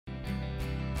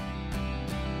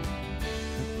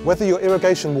Whether your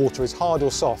irrigation water is hard or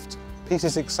soft,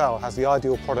 Peters Excel has the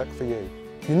ideal product for you.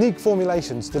 Unique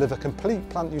formulations deliver complete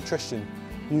plant nutrition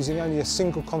using only a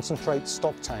single concentrate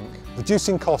stock tank,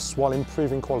 reducing costs while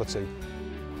improving quality.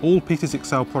 All Peters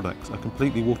Excel products are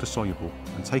completely water soluble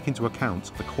and take into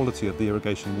account the quality of the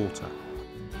irrigation water.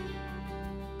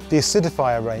 The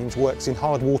acidifier range works in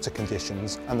hard water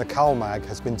conditions and the CalMag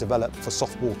has been developed for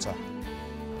soft water.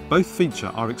 Both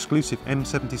feature our exclusive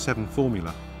M77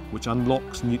 formula, which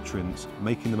unlocks nutrients,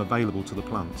 making them available to the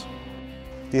plant.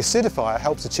 The acidifier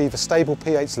helps achieve a stable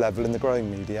pH level in the growing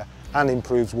media and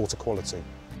improves water quality.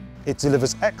 It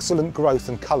delivers excellent growth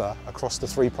and colour across the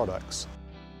three products.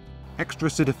 Extra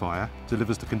acidifier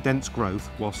delivers the condensed growth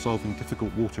while solving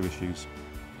difficult water issues.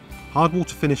 Hard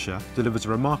Water Finisher delivers a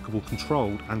remarkable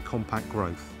controlled and compact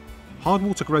growth. Hard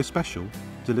Water Grow Special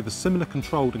delivers similar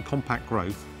controlled and compact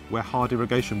growth where hard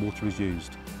irrigation water is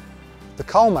used. The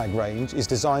CalMag range is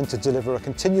designed to deliver a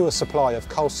continuous supply of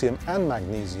calcium and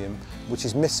magnesium, which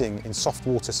is missing in soft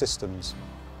water systems.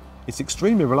 It's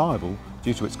extremely reliable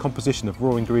due to its composition of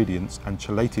raw ingredients and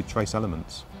chelated trace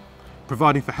elements,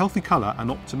 providing for healthy colour and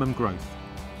optimum growth.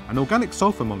 An organic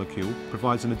sulphur molecule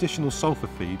provides an additional sulphur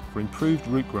feed for improved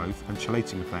root growth and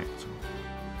chelating effect.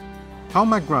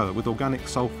 CalMag Grower with organic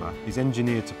sulphur is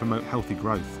engineered to promote healthy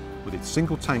growth with its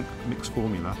single tank mix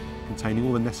formula containing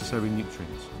all the necessary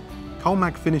nutrients.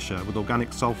 CalMag Finisher with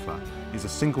organic sulphur is a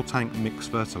single tank mix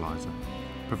fertiliser,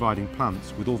 providing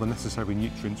plants with all the necessary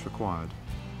nutrients required.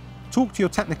 Talk to your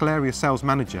technical area sales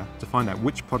manager to find out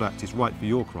which product is right for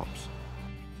your crops.